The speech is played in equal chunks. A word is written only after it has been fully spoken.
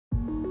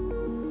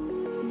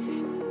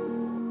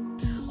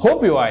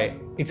Hope UI.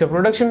 It's a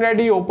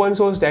production-ready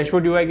open-source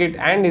dashboard UI kit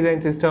and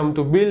design system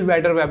to build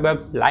better web app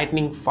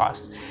lightning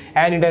fast.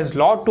 And it has a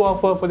lot to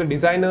offer for the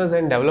designers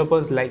and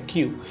developers like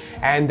you.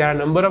 And there are a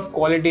number of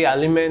quality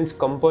elements,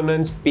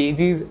 components,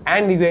 pages,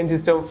 and design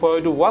system for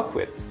you to work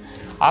with.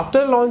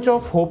 After launch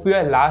of Hope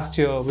UI last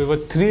year, we were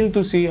thrilled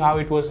to see how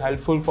it was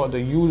helpful for the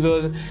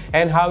users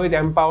and how it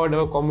empowered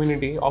our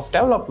community of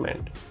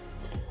development.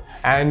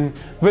 And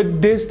with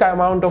this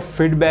amount of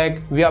feedback,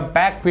 we are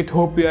back with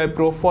Hope UI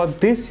Pro for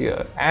this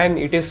year, and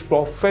it is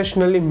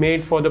professionally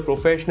made for the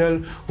professional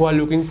who are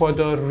looking for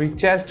the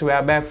richest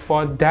web app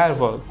for their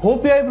work.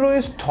 Hope UI Pro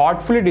is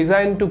thoughtfully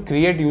designed to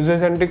create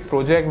user-centric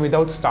project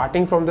without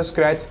starting from the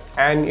scratch,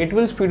 and it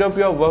will speed up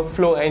your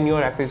workflow and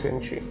your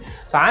efficiency.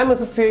 So I am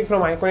Asad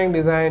from Iqonic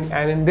Design,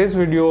 and in this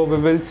video we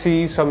will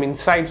see some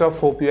insights of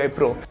Hope UI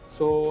Pro.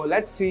 So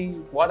let's see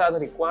what are the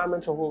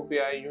requirements of Hope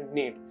UI you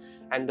need.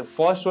 And the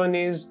first one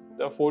is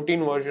the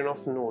 14 version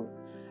of Node,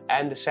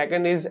 and the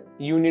second is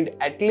you need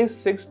at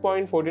least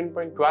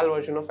 6.14.12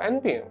 version of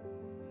NPM.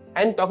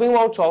 And talking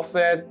about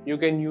software, you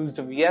can use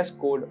the VS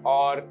Code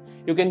or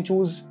you can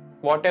choose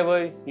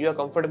whatever you are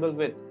comfortable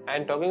with.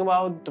 And talking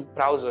about the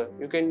browser,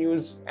 you can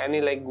use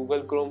any like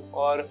Google Chrome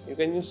or you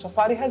can use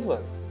Safari as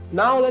well.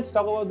 Now let's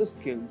talk about the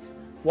skills.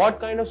 What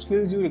kind of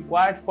skills you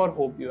required for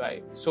Hope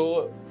UI?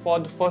 So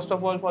first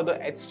of all, for the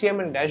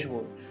HTML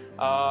dashboard,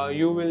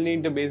 you will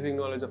need the basic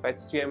knowledge of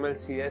HTML,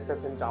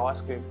 CSS and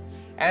JavaScript.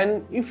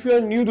 And if you are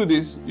new to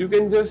this, you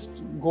can just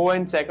go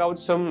and check out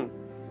some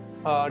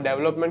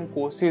development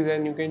courses,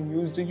 and you can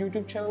use the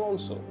YouTube channel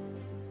also.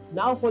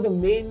 Now for the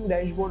main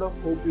dashboard of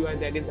Hope UI,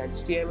 that is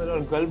HTML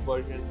or Gulp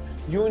version,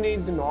 you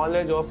need the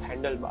knowledge of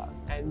handlebar,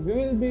 and we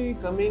will be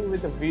coming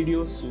with a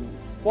video soon.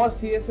 For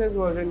CSS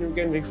version, you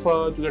can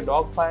refer to the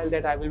doc file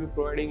that I will be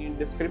providing in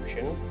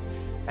description.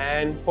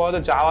 And for the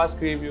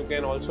JavaScript, you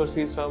can also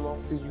see some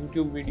of the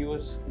YouTube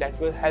videos that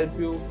will help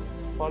you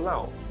for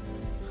now.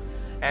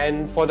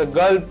 And for the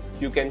Gulp,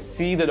 you can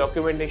see the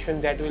documentation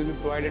that will be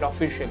provided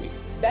officially.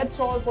 That's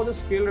all for the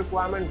skill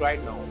requirement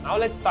right now. Now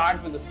let's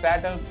start with the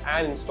setup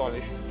and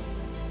installation.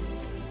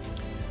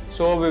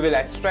 So we will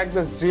extract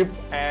the zip,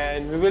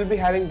 and we will be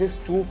having these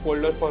two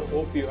folders for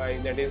Hope UI,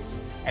 that is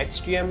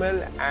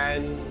HTML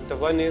and the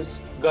one is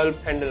Gulp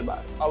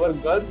handlebar. Our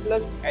Gulp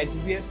plus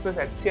HBS plus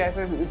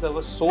HCSS is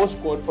our source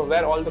code for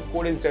where all the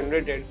code is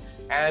generated,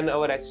 and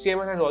our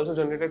HTML has also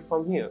generated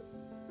from here.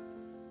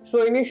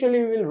 So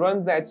initially we will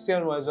run the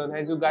HTML version,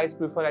 as you guys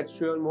prefer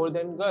HTML more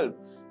than Gulp.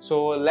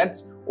 So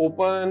let's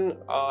open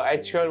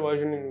HTML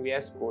version in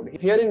VS Code.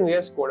 Here in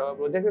VS Code, our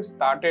project is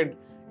started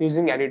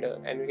using editor,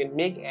 and we can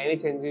make any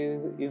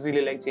changes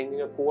easily, like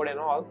changing a code and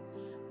all.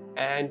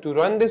 And to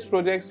run this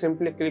project,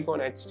 simply click on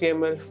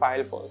HTML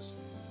file first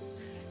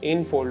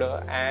in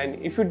folder,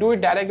 and if you do it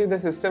directly, the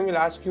system will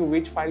ask you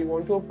which file you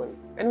want to open,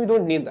 and we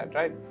don't need that,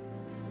 right?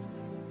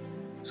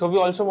 So we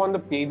also want the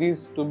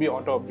pages to be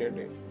auto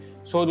updated.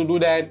 So to do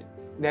that,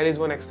 there is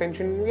one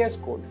extension in VS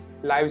Code,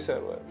 Live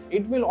Server.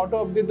 It will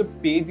auto update the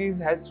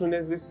pages as soon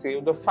as we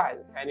save the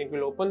file, and it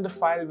will open the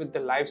file with the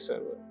Live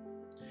Server.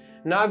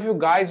 Now if you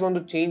guys want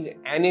to change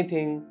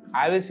anything,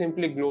 I will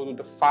simply go to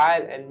the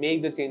file and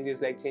make the changes,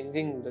 like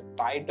changing the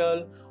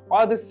title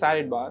or the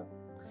sidebar.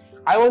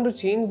 I want to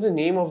change the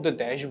name of the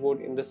dashboard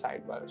in the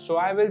sidebar, so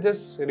I will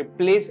just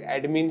replace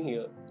admin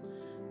here,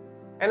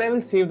 and I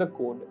will save the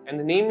code, and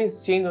the name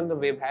is changed on the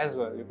web as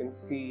well. You can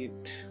see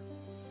it.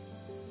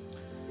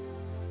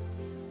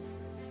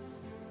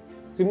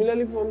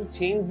 Similarly, if you want to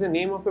change the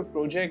name of a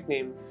project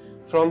name,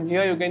 from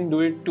here you can do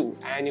it too,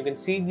 and you can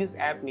see this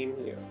app name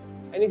here.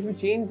 And if you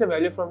change the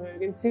value from here, you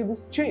can see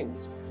this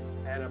change.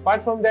 And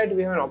apart from that,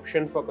 we have an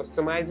option for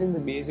customizing the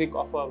basic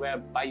of our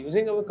web by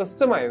using our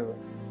customizer.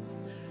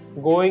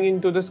 Going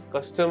into this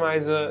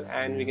customizer,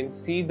 and we can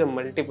see the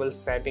multiple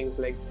settings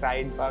like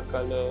sidebar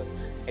color,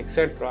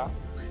 etc.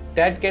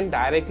 that can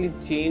directly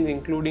change,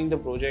 including the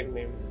project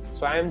name.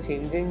 So I am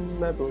changing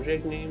my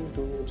project name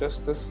to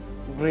just this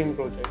dream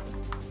project.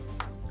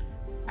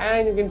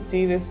 And you can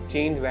see this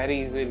change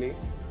very easily.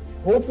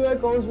 Hope UI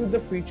comes with the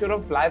feature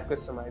of live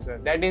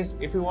customizer. That is,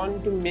 if you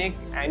want to make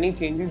any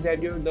changes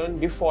that you have done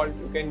default,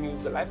 you can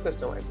use the live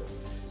customizer.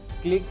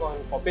 Click on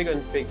copy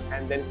config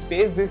and then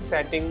paste this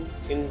setting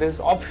in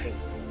this option.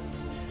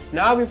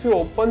 Now if you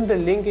open the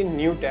link in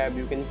new tab,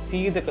 you can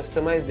see the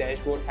customized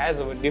dashboard as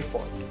our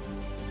default.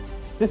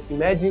 Just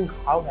imagine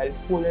how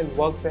helpful and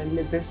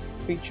work-friendly this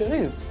feature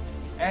is.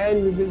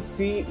 And we will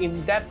see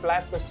in-depth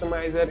live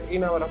customizer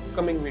in our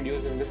upcoming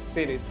videos in this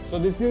series. So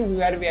this is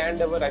where we end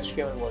our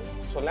HTML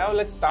version. So now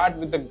let's start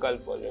with the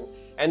Gulp version.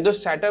 And to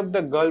set up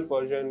the Gulp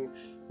version,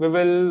 we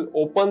will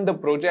open the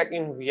project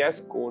in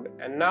VS Code,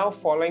 and now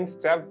following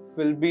step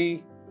will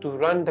be to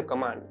run the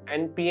command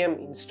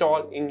npm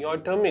install in your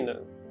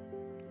terminal.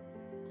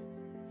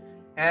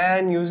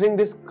 And using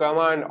this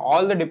command,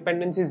 all the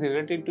dependencies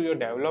related to your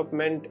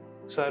development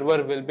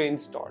server will be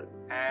installed.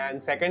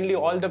 And secondly,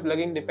 all the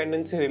plugin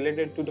dependencies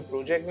related to the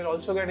project will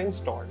also get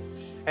installed.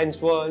 And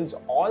once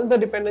all the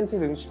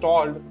dependencies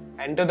installed,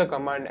 enter the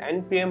command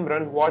npm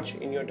run watch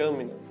in your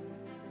terminal.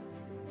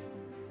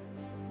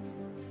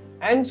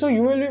 And so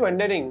you will be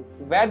wondering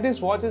where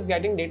this watch is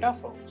getting data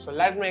from. So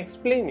let me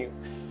explain you.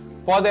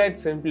 For that,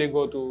 simply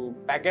go to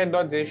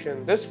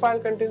packet.json. This file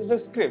contains the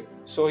script.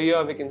 So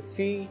here we can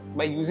see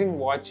by using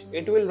watch,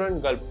 it will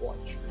run Gulp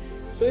watch.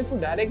 So if you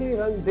directly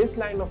run this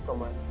line of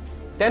command,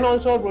 then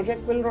also our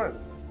project will run.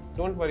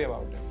 Don't worry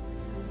about it.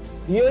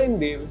 Here in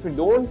div, if you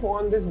don't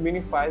want this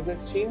minifies,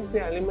 just change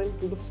the element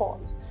to the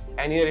false.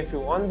 And here if you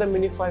want the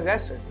minifies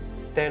asset,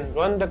 then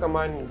run the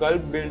command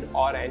gulp build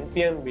or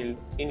npm build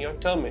in your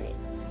terminal.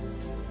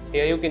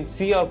 Here you can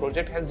see our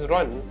project has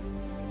run.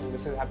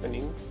 This is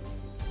happening.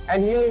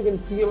 And here you can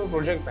see our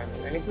project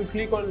panel. And if you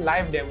click on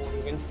live demo,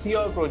 you can see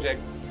our project.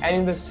 And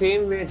in the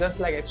same way, just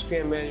like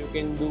HTML, you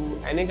can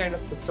do any kind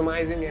of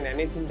customizing and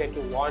anything that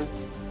you want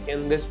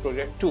in this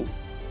project too.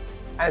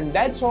 And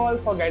that's all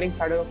for getting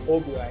started with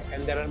Hope UI.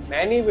 And there are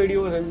many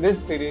videos in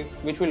this series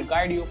which will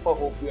guide you for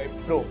Hope UI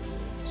Pro.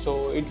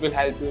 So it will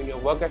help you in your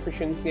work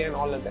efficiency and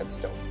all of that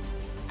stuff.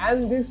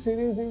 And this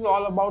series is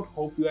all about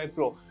Hope UI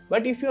Pro.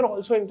 But if you're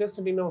also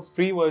interested in a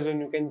free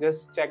version, you can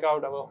just check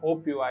out our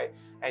Hope UI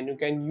and you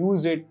can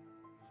use it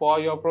for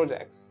your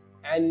projects.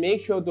 And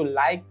make sure to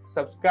like,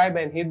 subscribe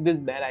and hit this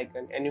bell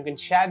icon, and you can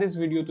share this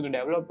video to the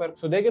developer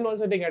so they can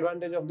also take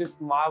advantage of this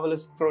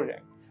marvelous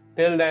project.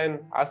 Till then,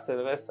 hasta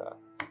la vista.